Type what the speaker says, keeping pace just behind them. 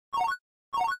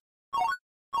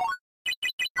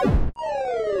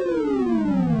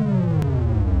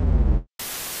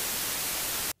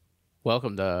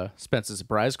Welcome to Spence's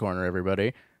Surprise Corner,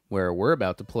 everybody, where we're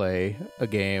about to play a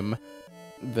game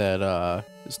that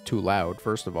is too loud,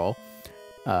 first of all.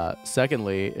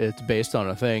 Secondly, it's based on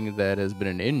a thing that has been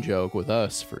an in-joke with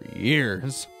us for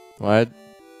years. What?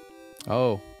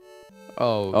 Oh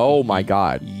my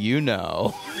God. You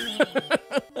know.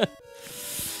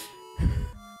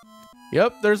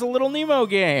 Yep, there's a Little Nemo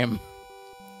game.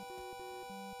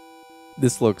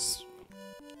 This looks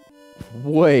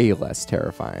way less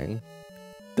terrifying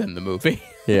Than the movie.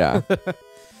 Yeah.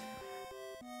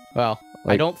 Well,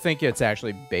 I don't think it's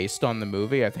actually based on the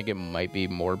movie. I think it might be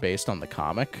more based on the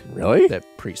comic. Really? That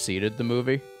preceded the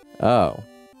movie. Oh.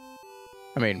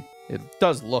 I mean, it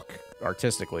does look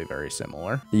artistically very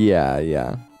similar. Yeah,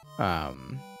 yeah.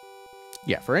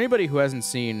 Yeah, for anybody who hasn't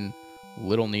seen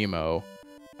Little Nemo,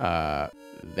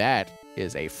 that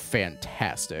is a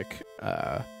fantastic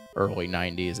early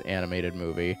 90s animated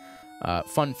movie.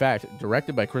 Fun fact,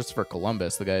 directed by Christopher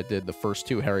Columbus, the guy that did the first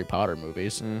two Harry Potter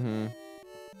movies. Mm-hmm.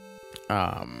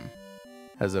 I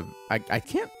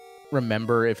can't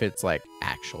remember if it's like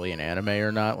actually an anime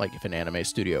or not, like if an anime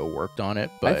studio worked on it,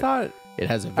 but I thought it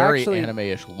has a very actually,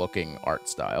 anime-ish looking art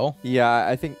style. Yeah,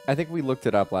 I think we looked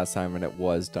it up last time and it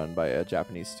was done by a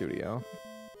Japanese studio.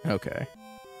 Okay.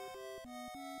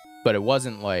 But it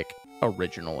wasn't like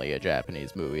originally a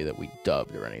Japanese movie that we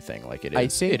dubbed or anything. Like it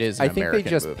is. It is an American movie. I think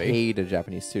they just paid a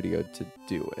Japanese studio to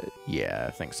do it. Yeah,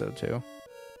 I think so too.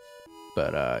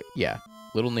 But yeah,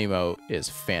 Little Nemo is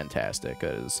fantastic.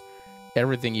 It is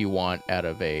everything you want out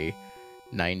of a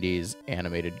 90s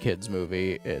animated kids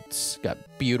movie. It's got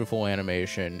beautiful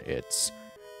animation. It's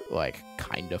like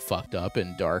kind of fucked up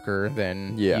and darker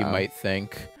than you might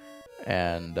think.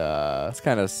 And it's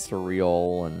kind of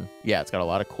surreal, and yeah, it's got a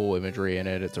lot of cool imagery in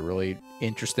it. It's a really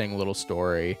interesting little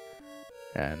story,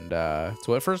 and it's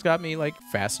what first got me like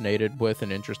fascinated with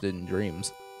and interested in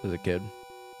dreams as a kid.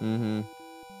 Mm-hmm.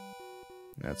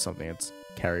 That's something that's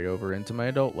carried over into my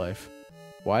adult life.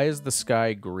 Why is the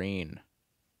sky green?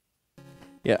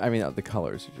 Yeah, I mean the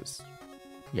colors are just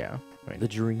I mean, the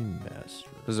Dream Master.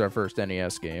 This is our first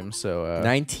NES game, so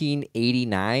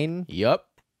 1989. Yep.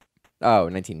 Oh,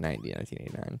 1990,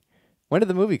 1989. When did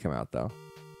the movie come out, though?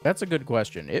 That's a good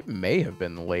question. It may have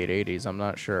been the late 80s. I'm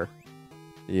not sure.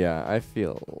 Yeah, I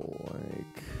feel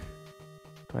like...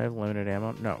 Do I have limited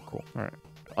ammo? No, cool. All right.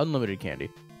 Unlimited candy.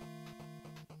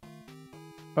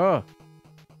 Oh.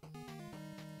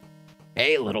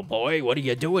 Hey, little boy, what are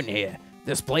you doing here?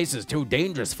 This place is too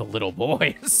dangerous for little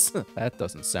boys. That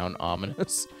doesn't sound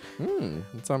ominous.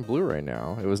 It's on Blu-ray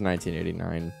now. It was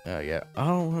 1989. Oh, yeah.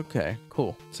 Oh, okay.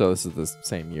 Cool. So this is the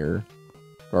same year,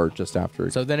 or just after.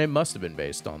 So then it must have been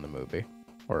based on the movie,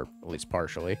 or at least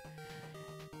partially.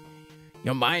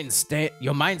 Your mind's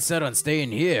set on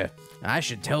staying here. I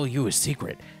should tell you a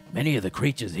secret. Many of the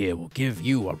creatures here will give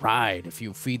you a ride if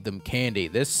you feed them candy.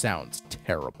 This sounds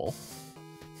terrible.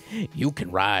 You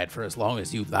can ride for as long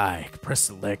as you like. Press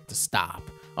select to stop.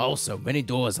 Also, many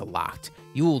doors are locked.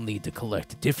 You will need to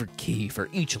collect a different key for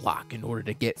each lock in order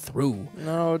to get through.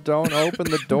 No, don't open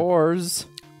the doors.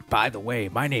 By the way,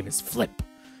 my name is Flip.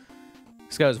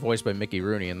 This guy was voiced by Mickey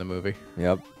Rooney in the movie.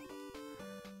 Yep.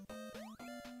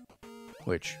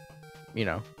 Which, you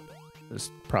know,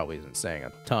 this probably isn't saying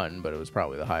a ton, but it was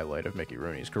probably the highlight of Mickey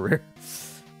Rooney's career.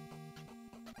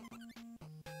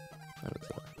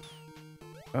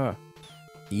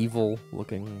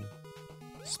 Evil-looking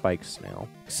spike snail.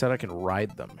 I said I can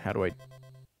ride them. How do I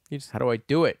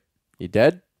do it? You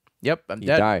dead? Yep, I'm you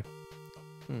dead. Die.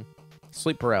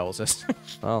 Sleep paralysis.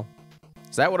 Oh.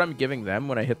 Is that what I'm giving them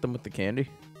when I hit them with the candy?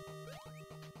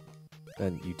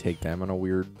 And you take them on a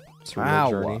weird surreal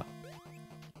journey?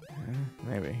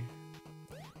 Maybe.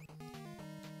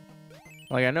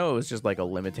 Like, I know it was just like a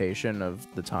limitation of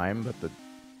the time, but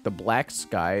the black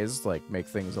skies like make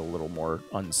things a little more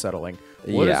unsettling.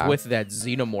 What is with that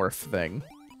xenomorph thing?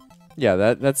 Yeah,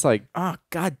 that's like... Oh,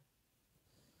 God.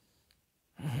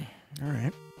 All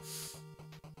right.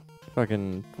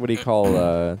 Fucking... What do you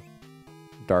call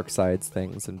dark sides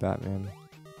things in Batman?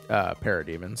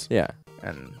 Parademons. Yeah.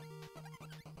 And...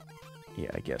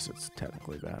 yeah, I guess it's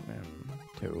technically Batman,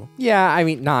 too. Yeah, I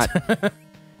mean, not...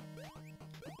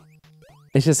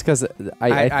 It's just because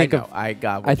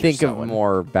I think of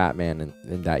more Batman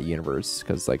in that universe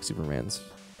because like Superman's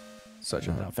such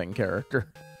a nothing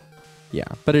character. Yeah,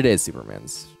 but it is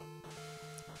Superman's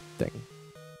thing.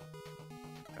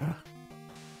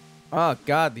 Oh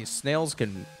God, these snails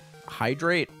can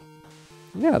hydrate.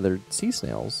 Yeah, they're sea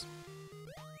snails.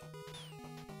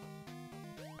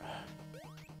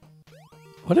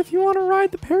 What if you want to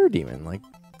ride the parademon? Like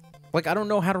I don't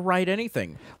know how to ride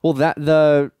anything. Well,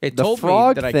 the told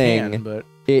frog me that thing, I can, but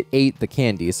it ate the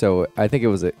candy, so I think it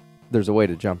was there's a way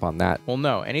to jump on that. Well,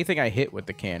 no. Anything I hit with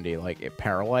the candy, like, it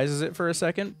paralyzes it for a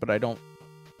second, but I don't...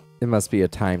 It must be a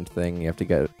timed thing. You have to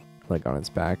get, like, on its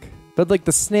back. But, like,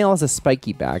 the snail has a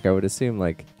spiky back. I would assume,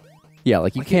 like... Yeah,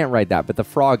 like, you can't ride that, but the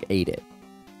frog ate it.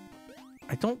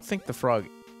 I don't think the frog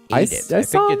ate it. I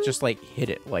think it just, like, hit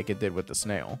it like it did with the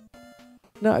snail.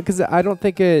 No, because I don't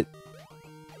think it...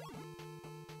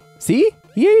 See?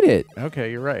 He ate it.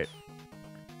 Okay, you're right.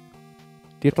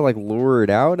 Do you have to, like, lure it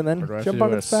out and then jump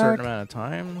on its back? A certain amount of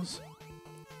times?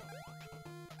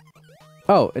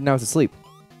 Oh, and now it's asleep.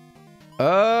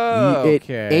 Oh, It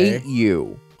ate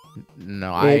you.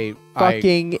 No, I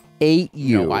fucking ate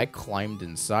you. No, I climbed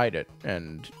inside it,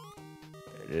 and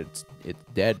it's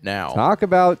dead now. Talk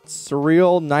about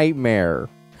surreal nightmare.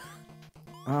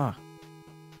 Ah.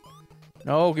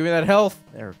 No, give me that health.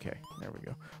 Okay, there we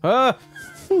go. Ah!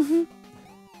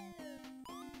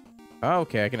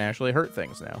 Okay, I can actually hurt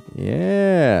things now.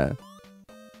 Yeah.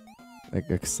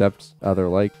 Like, accept other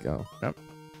like... Oh. Yep.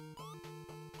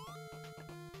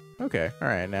 Okay,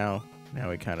 alright, now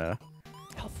we kind of...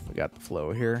 We got the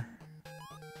flow here.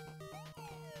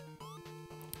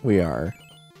 We are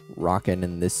rocking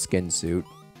in this skin suit.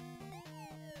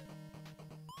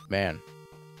 Man.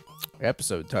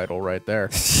 Episode title right there.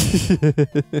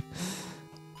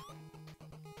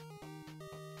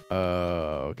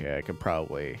 Okay, I could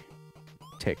probably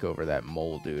take over that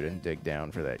mole dude and dig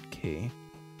down for that key.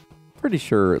 Pretty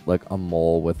sure, like, a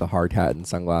mole with a hard hat and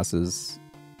sunglasses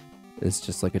is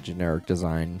just like a generic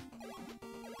design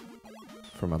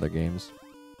from other games.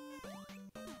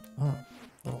 Oh,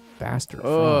 little bastard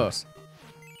frogs.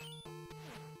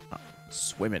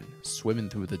 Swimming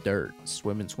through the dirt.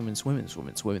 Swimming through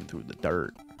the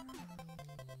dirt.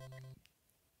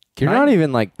 You're not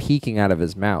even, like, peeking out of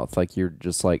his mouth. Like, you're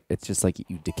just, like, it's just like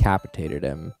you decapitated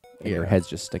him and your head's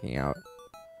just sticking out.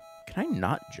 Can I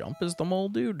not jump as the mole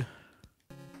dude?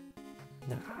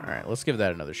 No. All right, let's give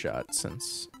that another shot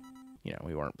since, you know,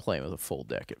 we weren't playing with a full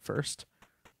deck at first.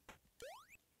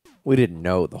 We didn't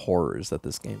know the horrors that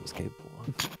this game is capable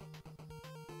of.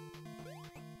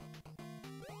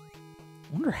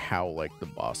 I wonder how, like, the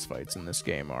boss fights in this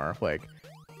game are. Like,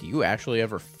 do you actually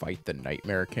ever fight the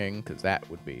Nightmare King? Because that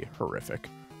would be horrific.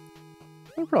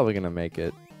 We're probably going to make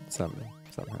it somehow.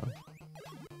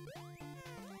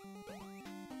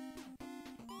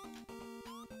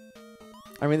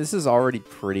 I mean, this is already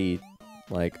pretty,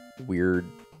 like, weird,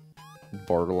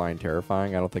 borderline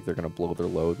terrifying. I don't think they're going to blow their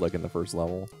load, like, in the first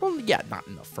level. Well, yeah, not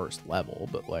in the first level,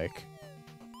 but, like,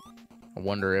 I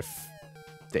wonder if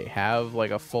they have, like,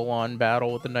 a full-on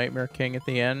battle with the Nightmare King at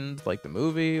the end, like the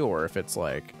movie, or if it's,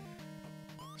 like,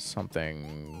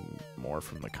 something more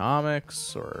from the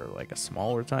comics, or, like, a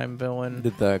smaller-time villain.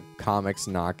 Did the comics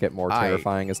not get more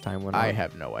terrifying as time went on? I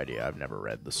have no idea. I've never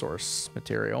read the source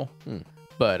material.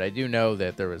 But I do know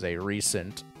that there was a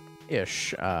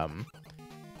recent-ish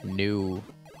new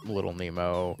Little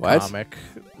Nemo comic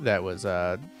that was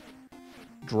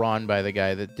drawn by the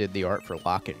guy that did the art for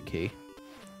Lock and Key.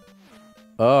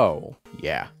 Oh.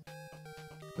 Yeah.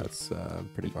 That's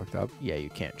pretty fucked up. Yeah, you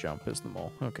can't jump as the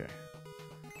mole. Okay.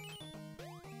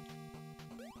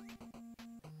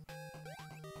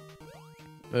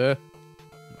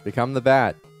 Become the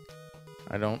bat.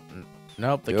 I don't...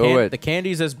 Nope, the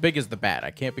candy's as big as the bat. I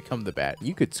can't become the bat.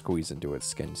 You could squeeze into its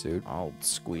skin suit. I'll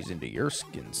squeeze into your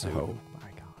skin suit. Oh,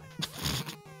 my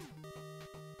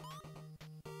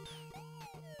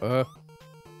God.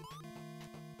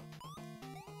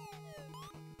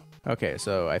 Okay,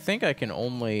 so I think I can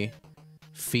only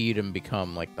feed and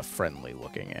become, like, the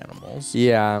friendly-looking animals.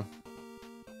 Yeah.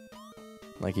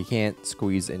 Like, you can't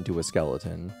squeeze into a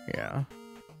skeleton. Yeah.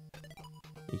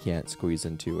 You can't squeeze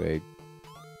into a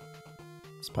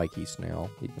spiky snail,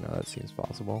 even though that seems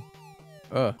possible.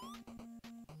 But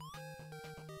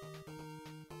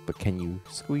can you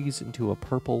squeeze into a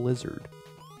purple lizard?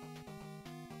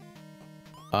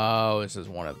 Oh, this is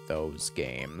one of those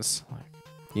games.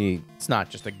 It's not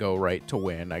just a go right to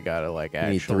win. I gotta, like,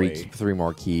 actually... You need three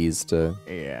more keys to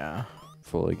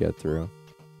fully get through.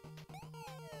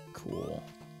 Cool.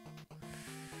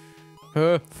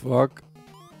 Fuck.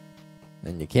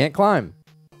 And you can't climb.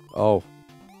 Oh.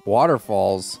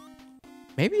 Waterfalls.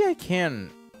 Maybe I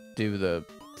can do the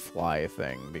fly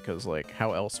thing, because, like,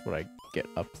 how else would I get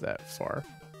up that far?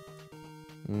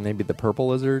 Maybe the purple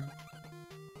lizard?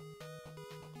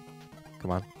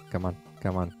 Come on, come on,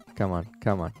 come on, come on,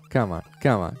 come on, come on,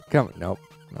 come on, come on. Nope.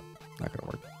 Nope. Not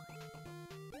gonna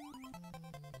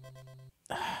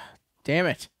work. Damn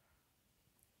it.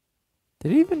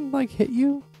 Did it even, like, hit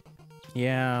you?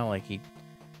 Yeah, like, he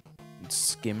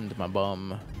skimmed my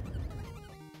bum.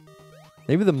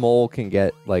 Maybe the mole can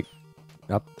get, like,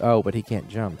 up. Oh, but he can't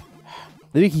jump.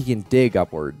 Maybe he can dig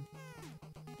upward.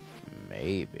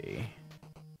 Maybe.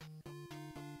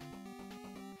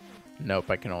 Nope,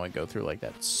 I can only go through, like,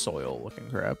 that soil-looking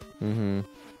crap. Mm-hmm.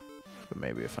 But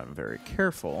maybe if I'm very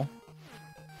careful...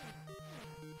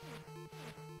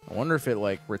 I wonder if it,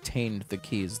 like, retained the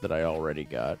keys that I already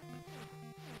got.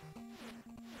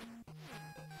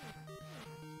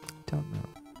 Don't know.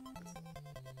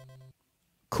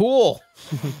 Cool!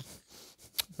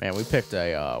 Man, we picked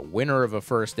a winner of a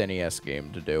first NES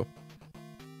game to do.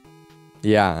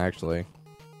 Yeah, actually.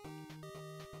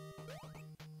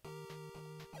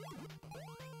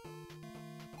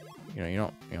 You know, you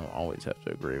don't always have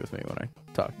to agree with me when I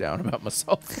talk down about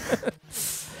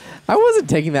myself. I wasn't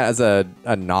taking that as a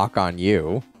knock on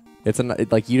you. It's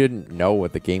like you didn't know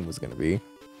what the game was going to be.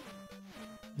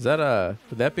 Is that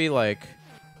would that be like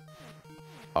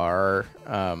our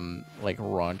like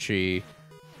raunchy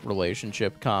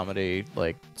relationship comedy,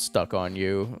 like Stuck on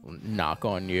You, Knock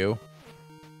on You?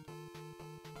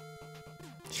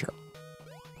 Sure.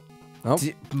 Oh,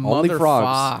 only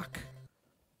frogs. Fuck.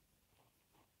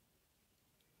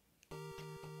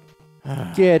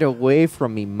 Get away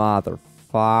from me, motherfucker.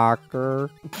 I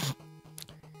was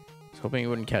hoping you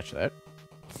wouldn't catch that.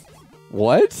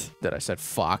 What? That I said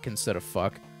fuck instead of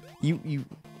fuck. You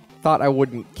thought I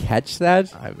wouldn't catch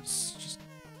that? I was just,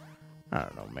 I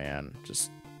don't know, man. Just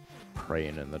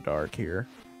praying in the dark here.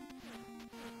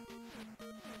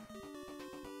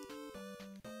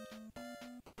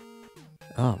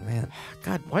 Oh, man.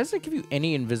 God, why does it give you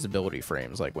any invisibility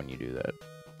frames like when you do that?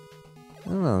 I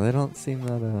don't know. They don't seem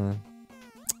that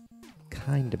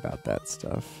kind about that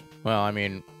stuff. Well, I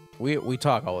mean, we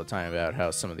talk all the time about how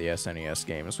some of the SNES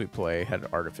games we play had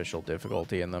artificial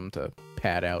difficulty in them to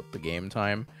pad out the game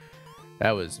time.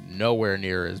 That was nowhere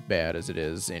near as bad as it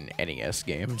is in NES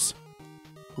games.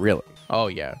 Really? Oh,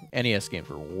 yeah. NES games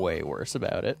were way worse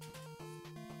about it.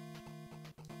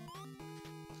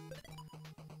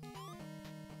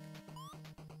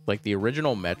 Like the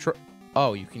original Metro...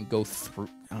 Oh, you can go through...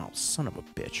 Oh, son of a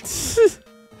bitch.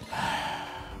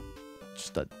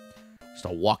 Just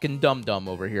a walking dum-dum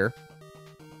over here.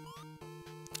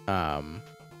 That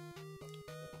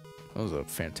was a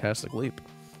fantastic leap.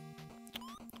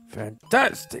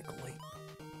 Fantastic leap.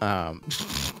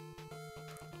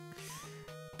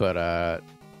 But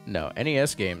no,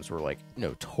 NES games were like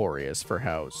notorious for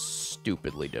how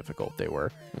stupidly difficult they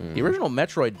were. The original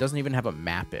Metroid doesn't even have a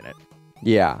map in it.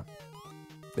 Yeah.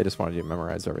 They just wanted you to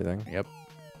memorize everything. Yep.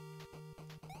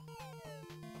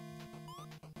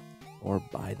 Or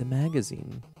buy the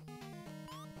magazine.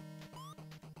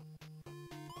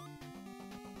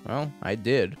 Well, I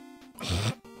did.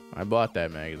 I bought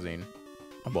that magazine.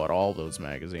 I bought all those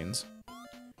magazines.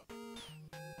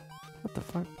 What the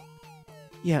fuck?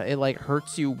 Yeah, it like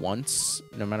hurts you once,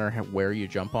 no matter where you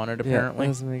jump on it, apparently.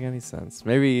 Yeah, that doesn't make any sense.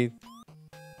 Maybe...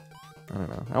 I don't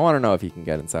know. I want to know if you can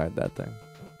get inside that thing.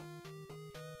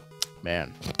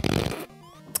 Man.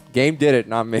 Game did it,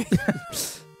 not me.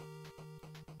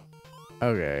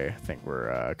 Okay, I think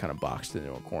we're kind of boxed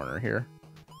into a corner here.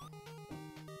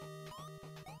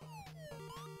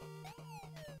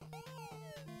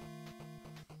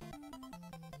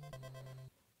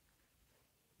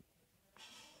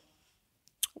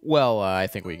 Well, I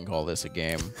think we can call this a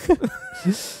game. I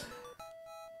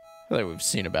think we've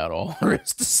seen about all there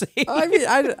is to say. I mean,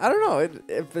 I don't know.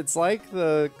 If it's like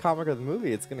the comic or the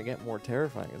movie, it's going to get more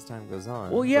terrifying as time goes on.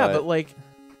 Well, yeah, but like,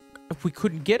 if we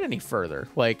couldn't get any further,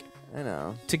 like, I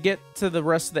know. to get to the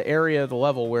rest of the area of the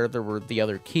level where there were the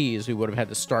other keys, we would have had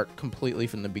to start completely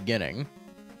from the beginning.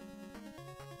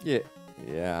 Yeah.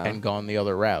 Yeah. And gone the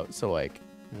other route. So, like,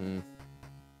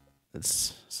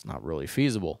 it's not really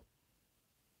feasible.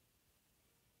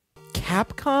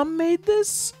 Capcom made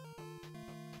this?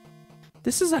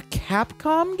 This is a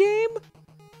Capcom game?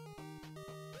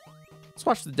 Let's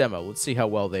watch the demo. Let's see how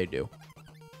well they do.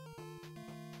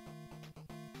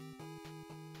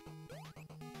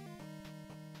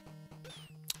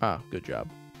 Ah, good job.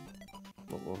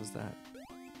 What was that?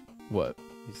 What?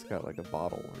 He's got like a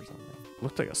bottle or something.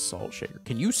 Looked like a salt shaker.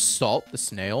 Can you salt the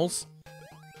snails?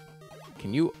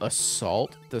 Can you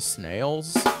assault the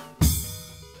snails? This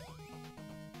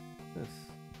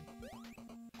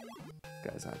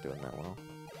guy's not doing that well.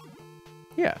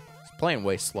 Yeah, he's playing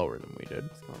way slower than we did.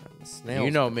 What's going on? The snails.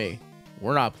 You know me.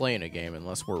 We're not playing a game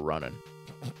unless we're running.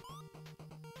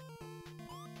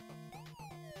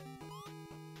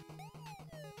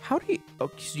 How do you... Oh,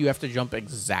 so you have to jump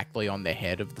exactly on the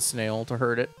head of the snail to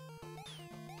hurt it?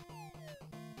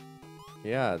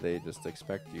 Yeah, they just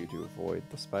expect you to avoid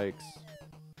the spikes.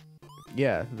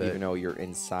 Yeah, even though you're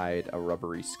inside a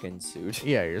rubbery skin suit.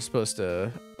 yeah, you're supposed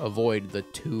to avoid the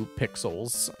 2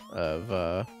 pixels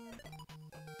of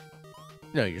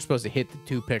no, you're supposed to hit the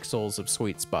 2 pixels of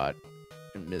sweet spot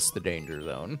and miss the danger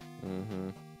zone. Mm-hmm.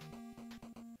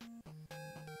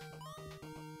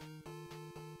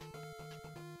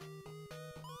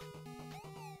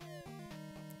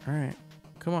 All right,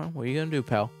 come on, what are you gonna do,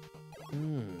 pal? A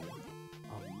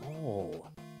mole.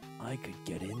 I could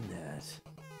get in that.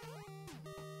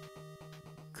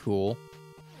 Cool.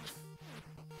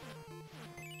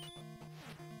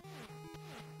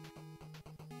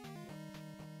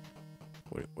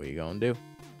 What are you gonna do?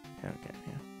 Okay,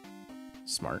 yeah.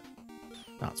 Smart.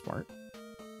 Not smart.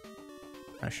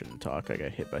 I shouldn't talk. I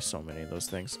got hit by so many of those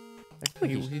things.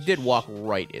 He did walk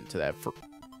right into that.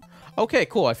 Okay,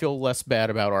 cool. I feel less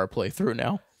bad about our playthrough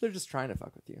now. They're just trying to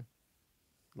fuck with you.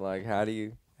 Like, how do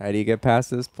you get past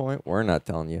this point? We're not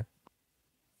telling you.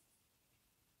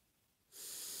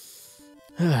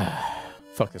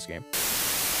 Fuck this game.